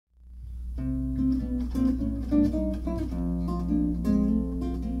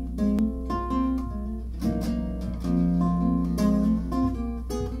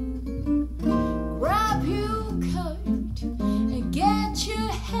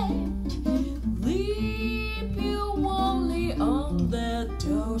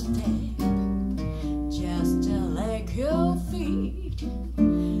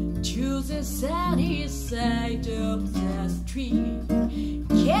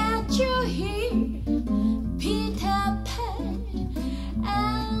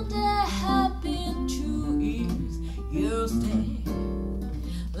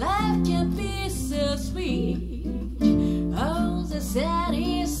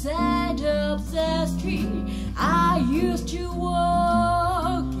of the street. I used to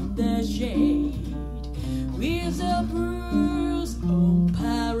walk in the shade with a bruise on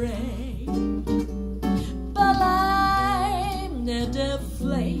parade, but I'm not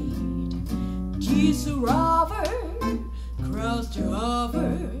afraid. Just a robber crossed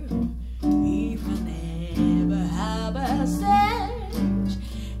over. If I never have a cent,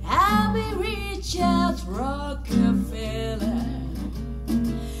 I'll be rich as Rockefeller.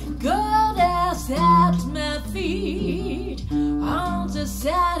 God has set my feet on the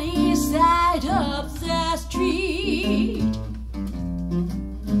sunny side of the street.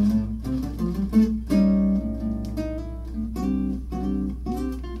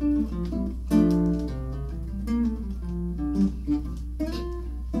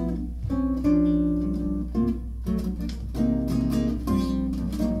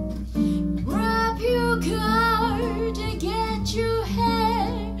 Grab your car to get your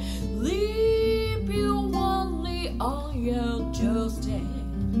hair, leave you only on your doorstep,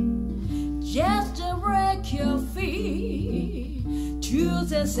 just to break your feet to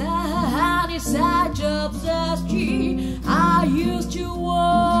the sunny side of the street. I used to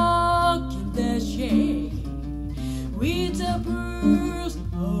walk in the shade with a bruise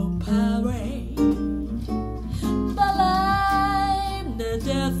on parade, but I'm not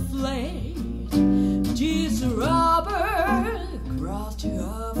afraid. This robber crossed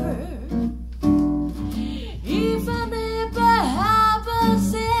over. If I never have a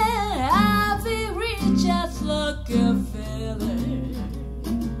cent, I'll be rich as Rockefeller.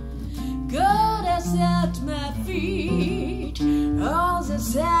 God has set my feet on the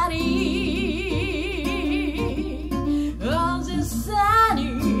side